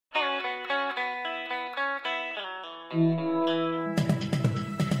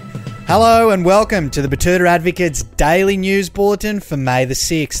Hello and welcome to the Betoota Advocate's Daily News Bulletin for May the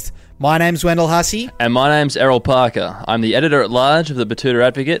 6th. My name's Wendell Hussey. And my name's Errol Parker. I'm the editor-at-large of the Betoota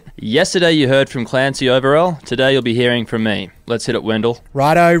Advocate. Yesterday you heard from Clancy Overell. Today you'll be hearing from me. Let's hit it, Wendell.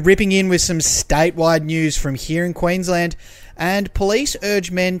 Righto, ripping in with some statewide news from here in Queensland. And police urge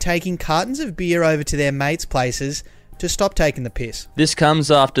men taking cartons of beer over to their mates' places to stop taking the piss. This comes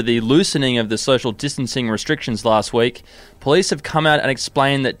after the loosening of the social distancing restrictions last week. Police have come out and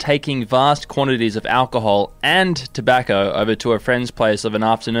explained that taking vast quantities of alcohol and tobacco over to a friend's place of an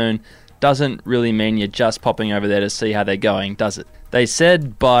afternoon doesn't really mean you're just popping over there to see how they're going, does it? They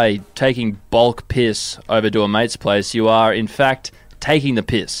said by taking bulk piss over to a mate's place, you are, in fact, taking the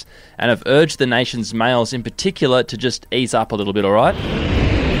piss, and have urged the nation's males in particular to just ease up a little bit, alright?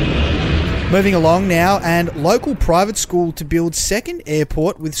 Moving along now, and local private school to build second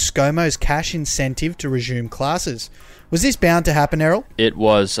airport with ScoMo's cash incentive to resume classes. Was this bound to happen, Errol? It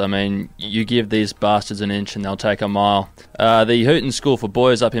was. I mean, you give these bastards an inch and they'll take a mile. The Hooton School for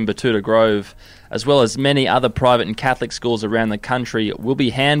Boys up in Betoota Grove, as well as many other private and Catholic schools around the country, will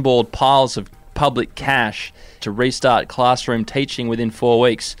be handballed piles of public cash to restart classroom teaching within 4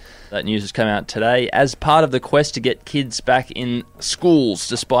 weeks. That news has come out today as part of the quest to get kids back in schools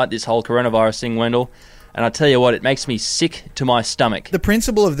despite this whole coronavirus thing, Wendell. And I tell you what, it makes me sick to my stomach. The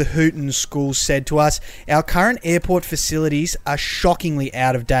principal of the Hooton School said to us, "Our current airport facilities are shockingly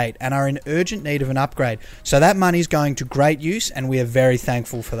out of date and are in urgent need of an upgrade. So that money's going to great use and we are very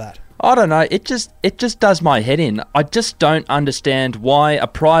thankful for that." I don't know, it just does my head in. I just don't understand why a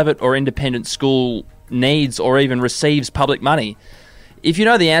private or independent school needs or even receives public money. If you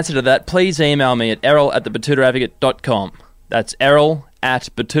know the answer to that, please email me at errol@thebetootaadvocate.com. That's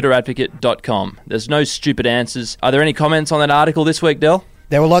errol@betootaadvocate.com. There's no stupid answers. Are there any comments on that article this week, Del?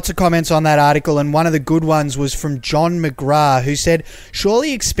 There were lots of comments on that article, and one of the good ones was from John McGrath, who said,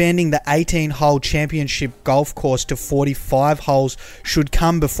 "Surely expanding the 18-hole championship golf course to 45 holes should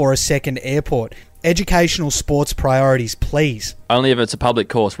come before a second airport. Educational sports priorities, please." Only if it's a public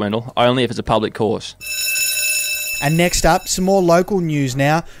course, Wendell. Only if it's a public course. And next up, some more local news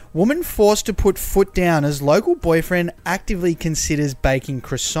now. Woman forced to put foot down as local boyfriend actively considers baking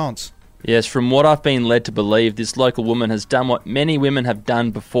croissants. Yes, from what I've been led to believe, this local woman has done what many women have done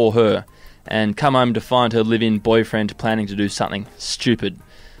before her and come home to find her live-in boyfriend planning to do something stupid.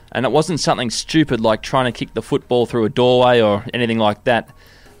 And it wasn't something stupid like trying to kick the football through a doorway or anything like that.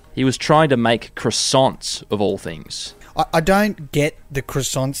 He was trying to make croissants, of all things. I don't get the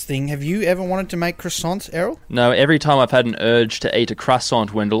croissants thing. Have you ever wanted to make croissants, Errol? No, every time I've had an urge to eat a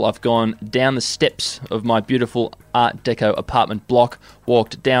croissant, Wendell, I've gone down the steps of my beautiful Art Deco apartment block,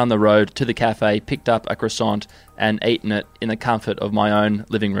 walked down the road to the cafe, picked up a croissant, and eaten it in the comfort of my own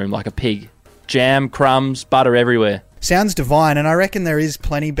living room like a pig. Jam, crumbs, butter everywhere. Sounds divine, and I reckon there is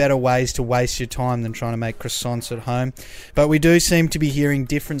plenty better ways to waste your time than trying to make croissants at home. But we do seem to be hearing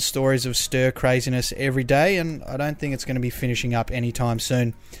different stories of stir craziness every day, and I don't think it's going to be finishing up anytime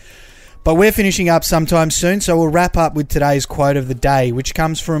soon. But we're finishing up sometime soon, so we'll wrap up with today's quote of the day, which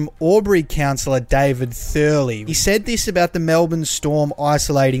comes from Albury councillor David Thurley. He said this about the Melbourne Storm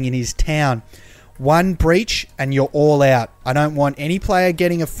isolating in his town: "One breach and you're all out. I don't want any player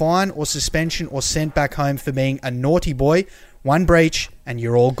getting a fine or suspension or sent back home for being a naughty boy. One breach and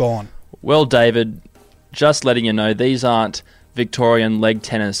you're all gone." Well, David, just letting you know, these aren't Victorian leg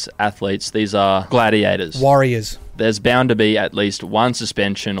tennis athletes. These are gladiators. Warriors. There's bound to be at least one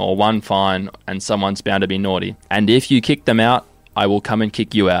suspension or one fine, and someone's bound to be naughty. And if you kick them out, I will come and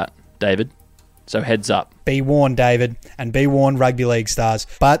kick you out, David. So heads up. Be warned, David, and be warned, rugby league stars.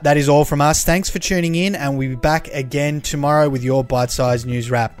 But that is all from us. Thanks for tuning in, and we'll be back again tomorrow with your bite-sized news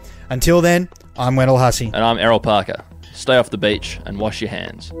wrap. Until then, I'm Wendell Hussey. And I'm Errol Parker. Stay off the beach and wash your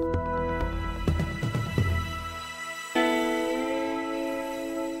hands.